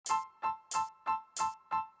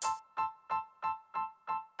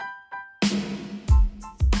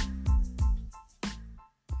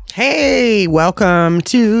Hey, welcome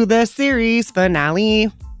to the series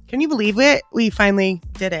finale. Can you believe it? We finally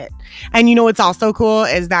did it. And you know what's also cool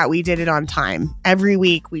is that we did it on time. Every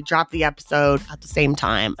week we drop the episode at the same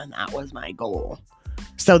time, and that was my goal.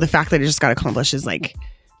 So the fact that it just got accomplished is like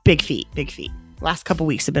big feat, big feat. Last couple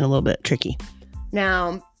weeks have been a little bit tricky.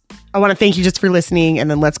 Now, I want to thank you just for listening, and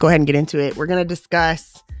then let's go ahead and get into it. We're going to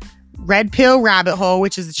discuss RedPill Rabbithole,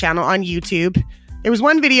 which is a channel on YouTube. There was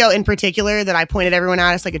one video in particular that I pointed everyone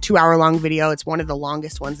at. It's like a 2-hour long video. It's one of the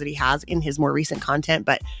longest ones that he has in his more recent content,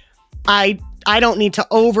 but I don't need to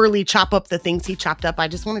overly chop up the things he chopped up. I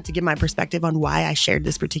just wanted to give my perspective on why I shared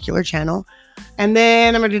this particular channel. And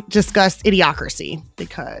then I'm going to discuss Idiocracy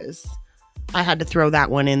because I had to throw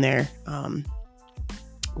that one in there.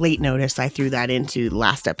 Late notice, I threw that into the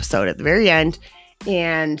last episode at the very end,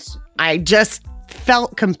 and I just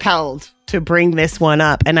felt compelled to bring this one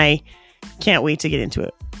up, and I can't wait to get into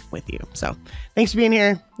it with you. So thanks for being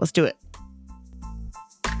here. Let's do it.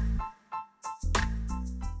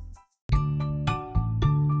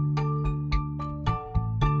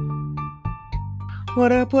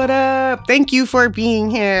 What up, what up? Thank you for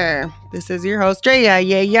being here. This is your host, Drea.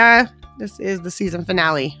 Yeah. This is the season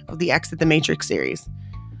finale of the Exit the Matrix series.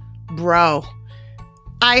 Bro,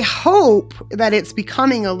 I hope that it's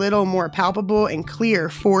becoming a little more palpable and clear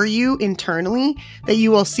for you internally, that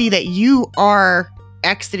you will see that you are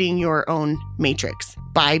exiting your own matrix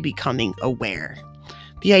by becoming aware.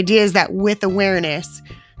 The idea is that with awareness,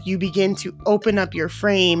 you begin to open up your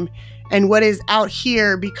frame, and what is out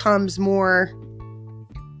here becomes more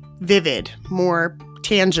vivid, more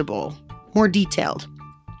tangible, more detailed.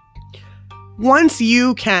 Once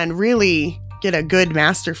you can really get a good,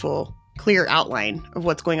 masterful, clear outline of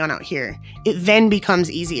what's going on out here, it then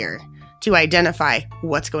becomes easier to identify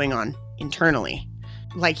what's going on internally.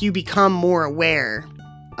 Like you become more aware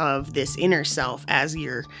of this inner self as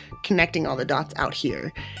you're connecting all the dots out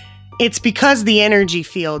here. It's because the energy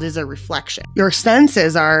field is a reflection. Your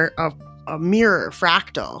senses are a mirror,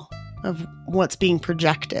 fractal of what's being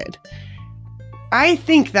projected. I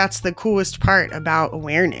think that's the coolest part about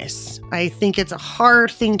awareness. I think it's a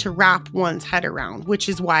hard thing to wrap one's head around, which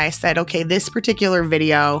is why I said, okay, this particular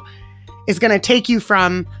video is going to take you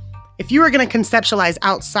from, if you were going to conceptualize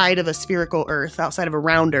outside of a spherical earth, outside of a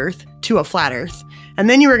round earth, to a flat earth, and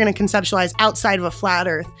then you were going to conceptualize outside of a flat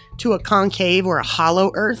earth to a concave or a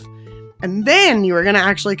hollow earth, and then you were going to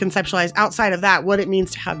actually conceptualize outside of that what it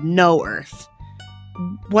means to have no earth,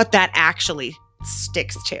 what that actually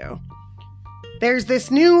sticks to. There's this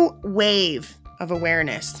new wave of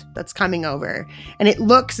awareness that's coming over, and it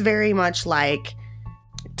looks very much like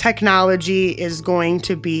technology is going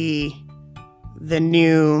to be the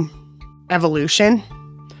new evolution.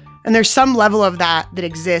 And there's some level of that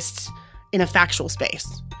exists in a factual space.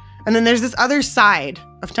 And then there's this other side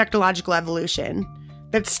of technological evolution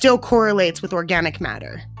that still correlates with organic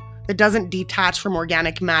matter, that doesn't detach from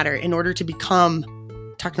organic matter in order to become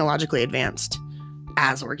technologically advanced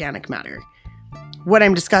as organic matter. What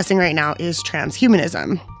I'm discussing right now is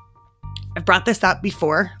transhumanism. I've brought this up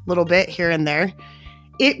before, a little bit here and there.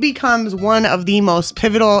 It becomes one of the most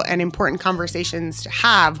pivotal and important conversations to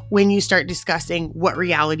have when you start discussing what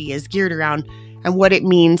reality is geared around and what it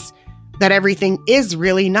means that everything is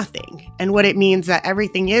really nothing, and what it means that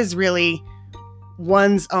everything is really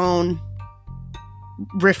one's own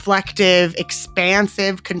reflective,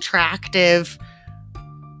 expansive, contractive,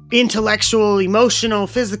 intellectual, emotional,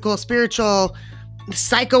 physical, spiritual,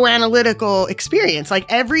 psychoanalytical experience. Like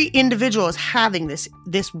every individual is having this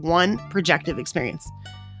one projective experience,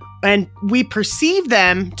 and we perceive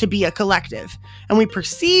them to be a collective, and we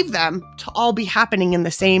perceive them to all be happening in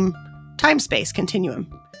the same time space continuum.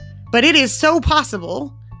 But it is so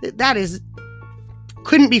possible that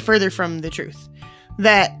couldn't be further from the truth,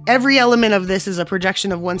 that every element of this is a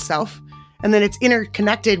projection of oneself, and then it's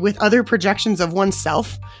interconnected with other projections of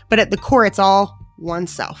oneself, but at the core it's all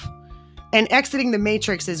oneself. And exiting the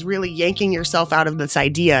matrix is really yanking yourself out of this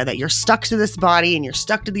idea that you're stuck to this body and you're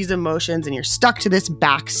stuck to these emotions and you're stuck to this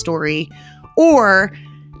backstory, or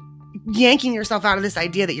yanking yourself out of this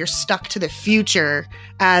idea that you're stuck to the future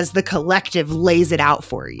as the collective lays it out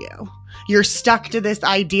for you. You're stuck to this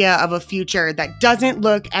idea of a future that doesn't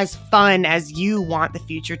look as fun as you want the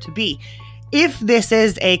future to be. If this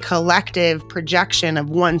is a collective projection of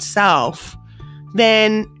oneself,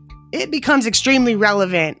 then it becomes extremely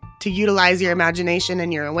relevant to utilize your imagination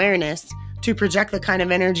and your awareness to project the kind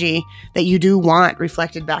of energy that you do want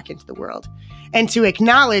reflected back into the world, and to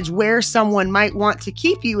acknowledge where someone might want to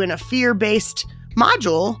keep you in a fear-based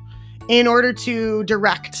module in order to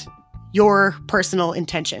direct your personal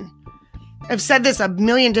intention. I've said this a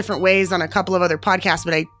million different ways on a couple of other podcasts,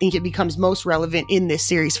 but I think it becomes most relevant in this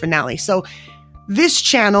series finale. So this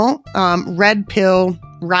channel, RedPill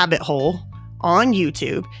Rabbithole on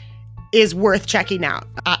YouTube, is worth checking out.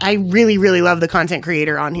 I really, really love the content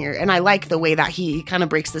creator on here. And I like the way that he kind of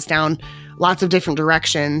breaks this down lots of different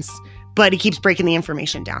directions, but he keeps breaking the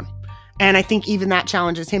information down. And I think even that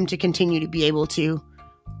challenges him to continue to be able to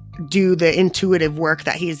do the intuitive work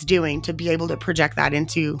that he's doing, to be able to project that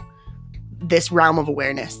into this realm of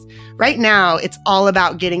awareness. Right now, it's all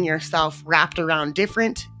about getting yourself wrapped around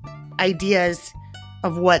different ideas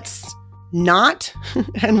of what's not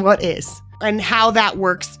and what is, and how that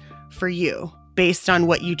works for you based on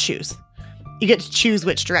what you choose. You get to choose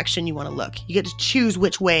which direction you want to look. You get to choose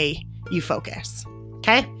which way you focus.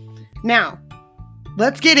 Okay? Now,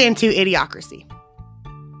 let's get into Idiocracy.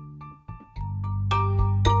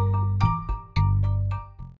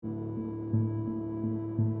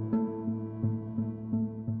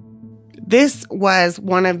 This was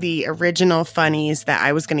one of the original funnies that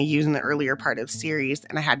I was going to use in the earlier part of the series,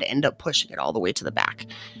 and I had to end up pushing it all the way to the back.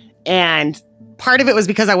 And part of it was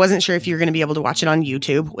because I wasn't sure if you were going to be able to watch it on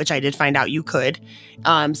YouTube, which I did find out you could.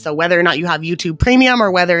 So whether or not you have YouTube Premium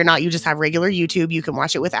or whether or not you just have regular YouTube, you can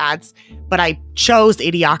watch it with ads. But I chose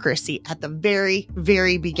Idiocracy at the very,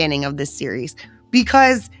 very beginning of this series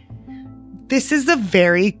because this is a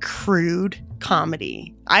very crude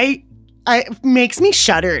comedy. It makes me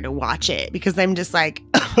shudder to watch it because I'm just like,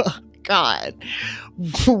 oh, God,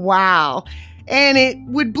 wow. And it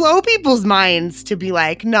would blow people's minds to be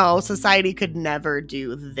like, no, society could never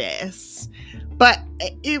do this. But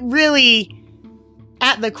it really,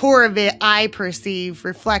 at the core of it, I perceive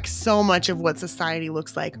reflects so much of what society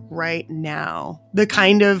looks like right now. The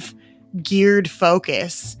kind of geared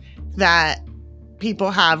focus that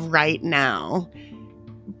people have right now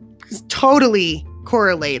totally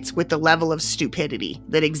correlates with the level of stupidity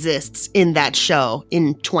that exists in that show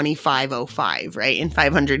in 2505, right? In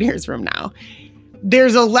 500 years from now.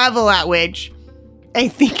 There's a level at which I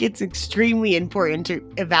think it's extremely important to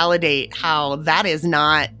validate how that is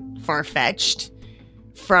not far-fetched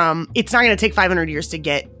from, it's not going to take 500 years to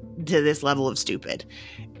get to this level of stupid.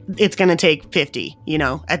 It's going to take 50, you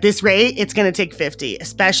know, at this rate, it's going to take 50,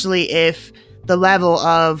 especially if the level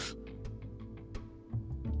of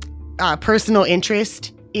personal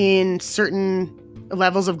interest in certain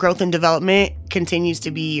levels of growth and development continues to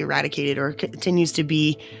be eradicated or continues to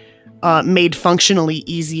be made functionally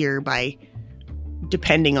easier by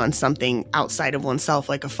depending on something outside of oneself,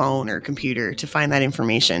 like a phone or a computer, to find that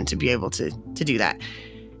information, to be able to do that.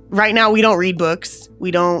 Right now, we don't read books. We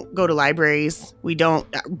don't go to libraries.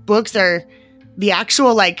 Books are the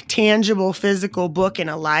actual, like, tangible physical book in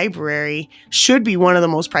a library should be one of the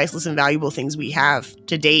most priceless and valuable things we have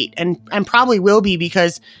to date, and probably will be,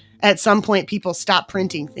 because at some point people stop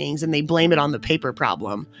printing things and they blame it on the paper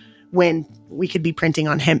problem, when we could be printing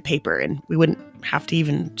on hemp paper and we wouldn't have to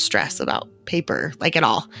even stress about paper, like, at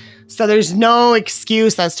all. So there's no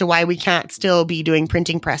excuse as to why we can't still be doing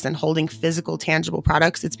printing press and holding physical, tangible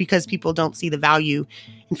products. It's because people don't see the value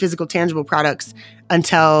in physical, tangible products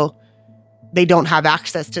until they don't have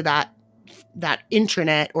access to that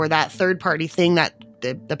intranet or that third-party thing that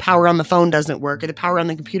the power on the phone doesn't work, or the power on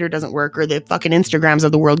the computer doesn't work, or the fucking Instagrams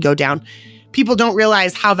of the world go down. People don't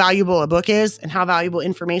realize how valuable a book is and how valuable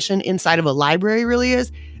information inside of a library really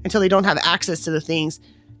is until they don't have access to the things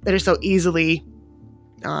that are so easily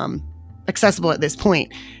accessible at this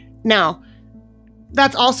point. Now,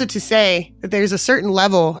 that's also to say that there's a certain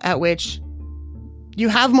level at which you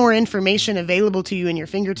have more information available to you in your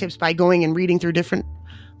fingertips by going and reading through different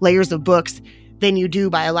layers of books than you do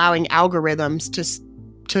by allowing algorithms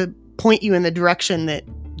to point you in the direction that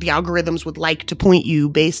the algorithms would like to point you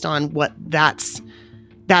based on what that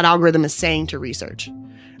algorithm is saying to research.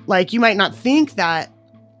 Like, you might not think that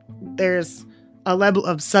there's a level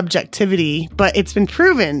of subjectivity, but it's been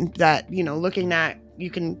proven that, you know, you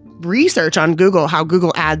can research on Google how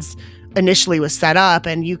Google Ads initially was set up,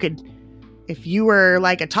 and you could, if you were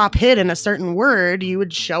like a top hit in a certain word, you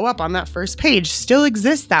would show up on that first page. Still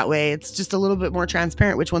exists that way. It's just a little bit more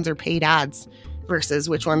transparent which ones are paid ads versus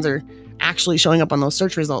which ones are actually showing up on those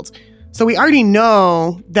search results. So we already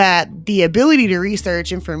know that the ability to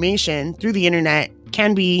research information through the internet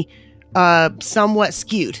can be somewhat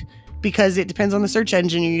skewed, because it depends on the search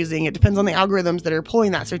engine you're using. It depends on the algorithms that are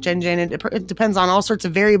pulling that search engine. It depends on all sorts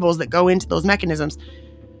of variables that go into those mechanisms,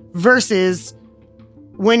 versus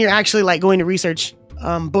when you're actually like going to research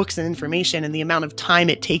books and information and the amount of time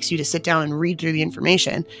it takes you to sit down and read through the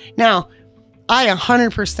information. Now, I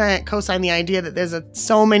 100% co-sign the idea that there's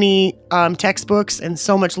so many textbooks and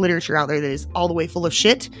so much literature out there that is all the way full of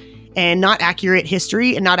shit. and not accurate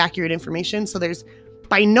history and not accurate information. So there's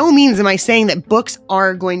by no means am I saying that books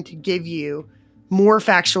are going to give you more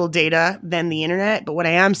factual data than the internet. But what I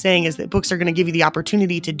am saying is that books are going to give you the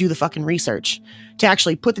opportunity to do the fucking research, to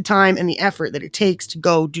actually put the time and the effort that it takes to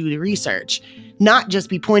go do the research, not just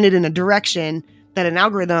be pointed in a direction that an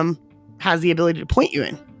algorithm has the ability to point you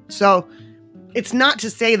in. So it's not to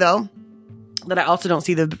say, though, that I also don't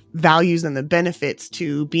see the values and the benefits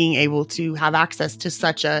to being able to have access to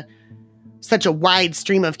such a wide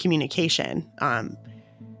stream of communication.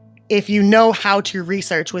 If you know how to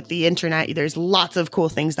research with the internet, there's lots of cool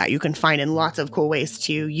things that you can find and lots of cool ways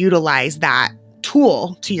to utilize that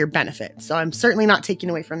tool to your benefit. So I'm certainly not taking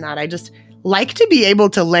away from that. I just like to be able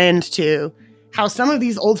to lend to how some of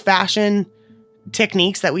these old-fashioned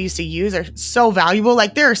techniques that we used to use are so valuable.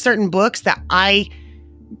 Like there are certain books that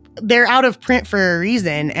they're out of print for a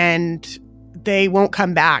reason and they won't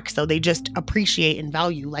come back. So they just appreciate and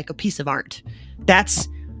value like a piece of art. That's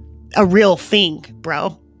a real thing,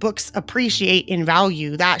 bro. Books appreciate and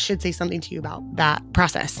value. That should say something to you about that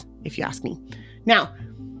process, if you ask me. Now,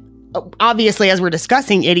 obviously, as we're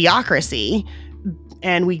discussing Idiocracy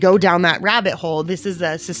and we go down that rabbit hole, this is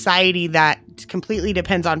a society that completely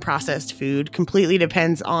depends on processed food, completely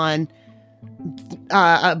depends on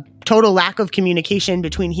a total lack of communication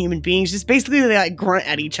between human beings. Just basically they like grunt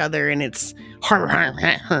at each other and it's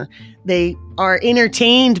they are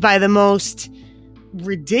entertained by the most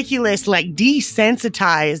ridiculous, like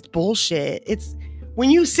desensitized bullshit. It's when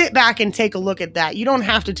you sit back and take a look at that, you don't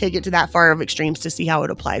have to take it to that far of extremes to see how it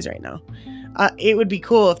applies right now. It would be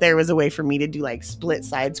cool if there was a way for me to do like split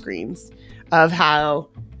side screens of how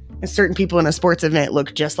certain people in a sports event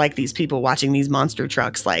look just like these people watching these monster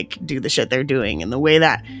trucks like do the shit they're doing, and the way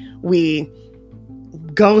that we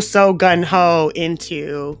go so gung-ho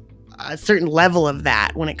into a certain level of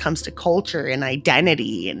that when it comes to culture and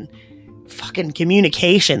identity and fucking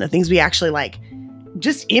communication, the things we actually like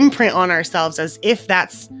just imprint on ourselves as if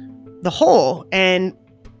that's the whole. And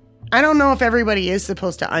I don't know if everybody is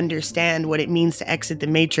supposed to understand what it means to exit the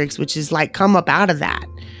matrix, which is like come up out of that,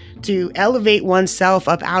 to elevate oneself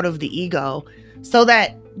up out of the ego so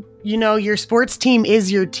that, you know, your sports team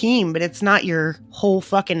is your team, but it's not your whole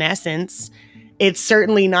fucking essence. It's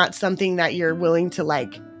certainly not something that you're willing to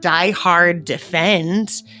like die hard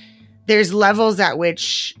defend. There's levels at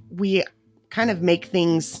which we kind of make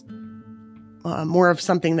things more of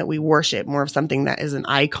something that we worship, more of something that is an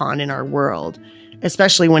icon in our world,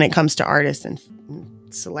 especially when it comes to artists and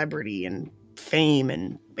celebrity and fame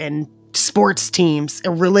and sports teams,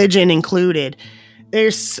 religion included.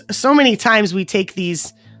 There's so many times we take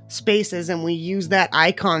these spaces and we use that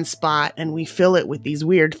icon spot and we fill it with these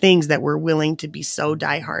weird things that we're willing to be so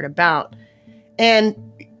diehard about. And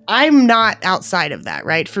I'm not outside of that,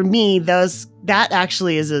 right? For me, that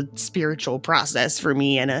actually is a spiritual process for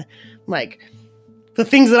me. And the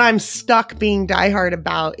things that I'm stuck being diehard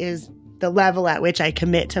about is the level at which I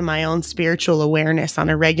commit to my own spiritual awareness on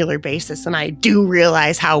a regular basis. And I do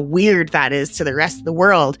realize how weird that is to the rest of the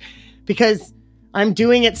world because I'm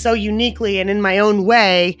doing it so uniquely and in my own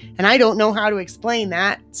way. And I don't know how to explain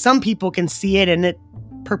that. Some people can see it and it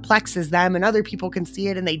perplexes them, and other people can see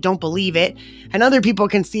it and they don't believe it, and other people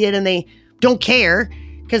can see it and they don't care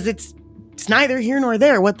because it's neither here nor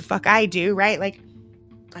there what the fuck I do, right? Like,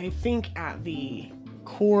 I think at the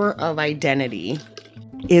core of identity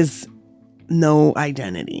is no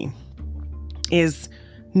identity, is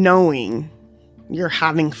knowing you're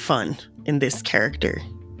having fun in this character.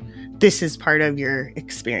 This is part of your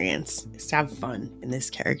experience, is to have fun in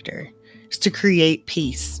this character, is to create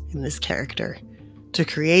peace in this character, to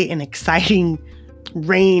create an exciting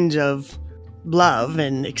range of love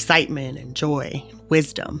and excitement and joy,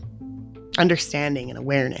 wisdom, understanding and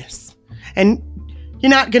awareness. And you're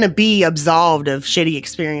not going to be absolved of shitty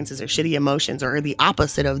experiences or shitty emotions or the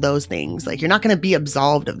opposite of those things. Like, you're not going to be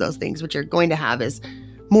absolved of those things. What you're going to have is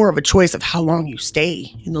more of a choice of how long you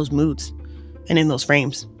stay in those moods and in those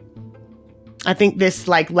frames. I think this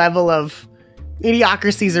level of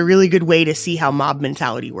Idiocracy is a really good way to see how mob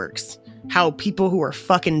mentality works. How people who are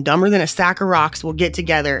fucking dumber than a sack of rocks will get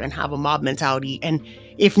together and have a mob mentality. And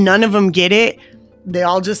if none of them get it, they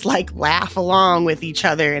all just laugh along with each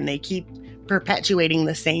other and they keep perpetuating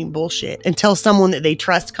the same bullshit until someone that they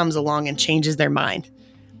trust comes along and changes their mind.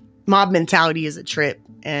 Mob mentality is a trip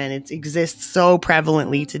and it exists so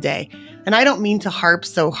prevalently today. And I don't mean to harp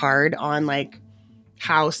so hard on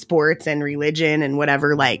how sports and religion and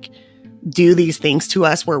whatever do these things to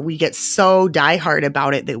us where we get so diehard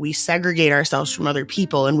about it that we segregate ourselves from other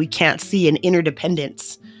people and we can't see an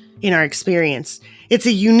interdependence in our experience. It's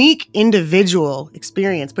a unique individual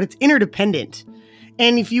experience, but it's interdependent.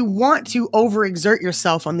 And if you want to overexert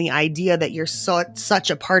yourself on the idea that you're such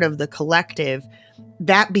a part of the collective,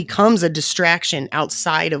 that becomes a distraction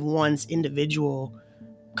outside of one's individual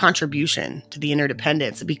contribution to the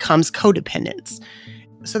interdependence. It becomes codependence.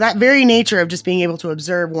 So that very nature of just being able to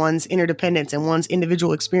observe one's interdependence and one's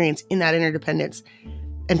individual experience in that interdependence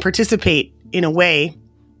and participate in a way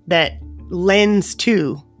that lends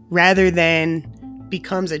to rather than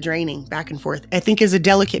becomes a draining back and forth, I think is a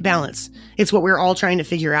delicate balance. It's what we're all trying to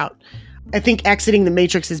figure out. I think exiting the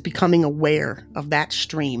matrix is becoming aware of that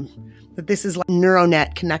stream, that this is like a neural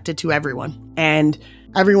net connected to everyone and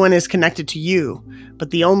everyone is connected to you.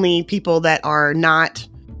 But the only people that are not,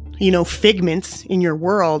 figments in your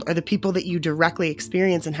world are the people that you directly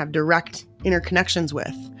experience and have direct interconnections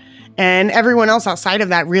with. And everyone else outside of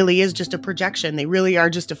that really is just a projection. They really are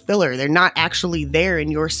just a filler. They're not actually there in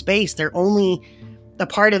your space. They're only a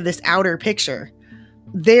part of this outer picture.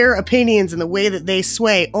 Their opinions and the way that they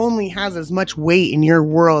sway only has as much weight in your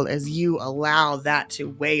world as you allow that to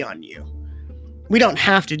weigh on you. We don't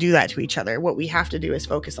have to do that to each other. What we have to do is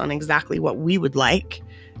focus on exactly what we would like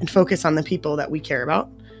and focus on the people that we care about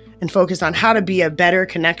and focus on how to be a better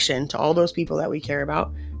connection to all those people that we care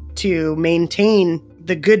about to maintain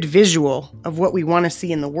the good visual of what we want to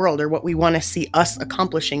see in the world or what we want to see us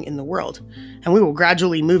accomplishing in the world. And we will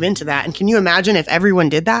gradually move into that. And can you imagine if everyone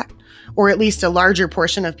did that? Or at least a larger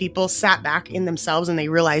portion of people sat back in themselves and they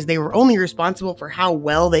realized they were only responsible for how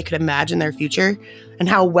well they could imagine their future and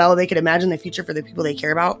how well they could imagine the future for the people they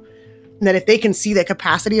care about. And that if they can see the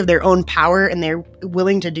capacity of their own power and they're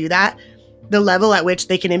willing to do that, the level at which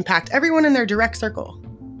they can impact everyone in their direct circle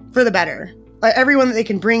for the better, everyone that they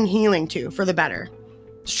can bring healing to for the better.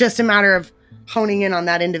 It's just a matter of honing in on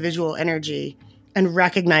that individual energy and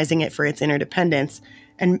recognizing it for its interdependence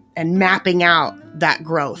and mapping out that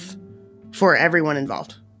growth for everyone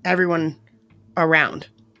involved, everyone around.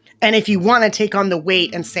 And if you want to take on the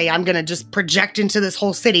weight and say, I'm going to just project into this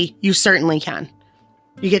whole city, you certainly can.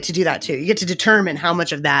 You get to do that too. You get to determine how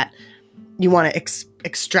much of that you want to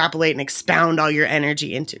extrapolate and expound all your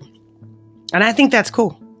energy into. And I think that's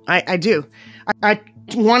cool. I do. I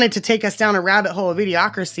wanted to take us down a rabbit hole of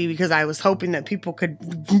idiocracy because I was hoping that people could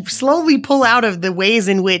slowly pull out of the ways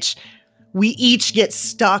in which we each get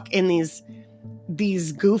stuck in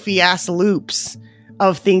these goofy ass loops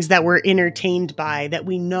of things that we're entertained by that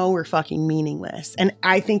we know are fucking meaningless. And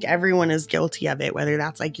I think everyone is guilty of it, whether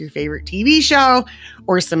that's like your favorite TV show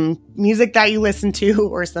or some music that you listen to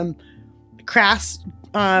or some crass,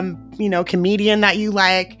 comedian that you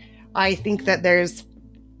like. I think that there's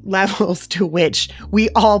levels to which we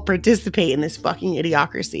all participate in this fucking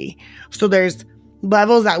idiocracy. So there's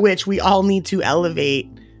levels at which we all need to elevate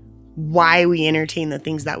why we entertain the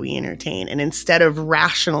things that we entertain. And instead of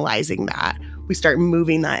rationalizing that, we start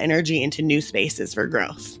moving that energy into new spaces for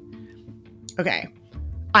growth. Okay.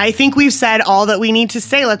 I think we've said all that we need to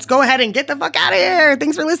say. Let's go ahead and get the fuck out of here.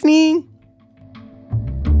 Thanks for listening.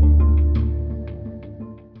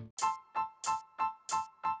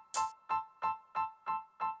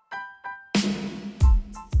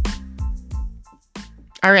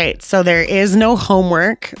 All right, so there is no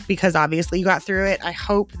homework because obviously you got through it. I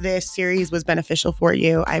hope this series was beneficial for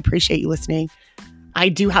you. I appreciate you listening. I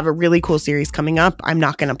do have a really cool series coming up. I'm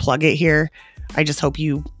not going to plug it here. I just hope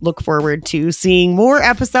you look forward to seeing more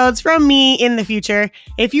episodes from me in the future.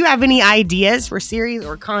 If you have any ideas for series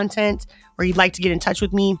or content or you'd like to get in touch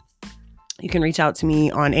with me, you can reach out to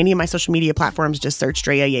me on any of my social media platforms. Just search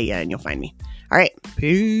Drea Yeah Yeah and you'll find me. All right,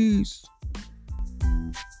 peace.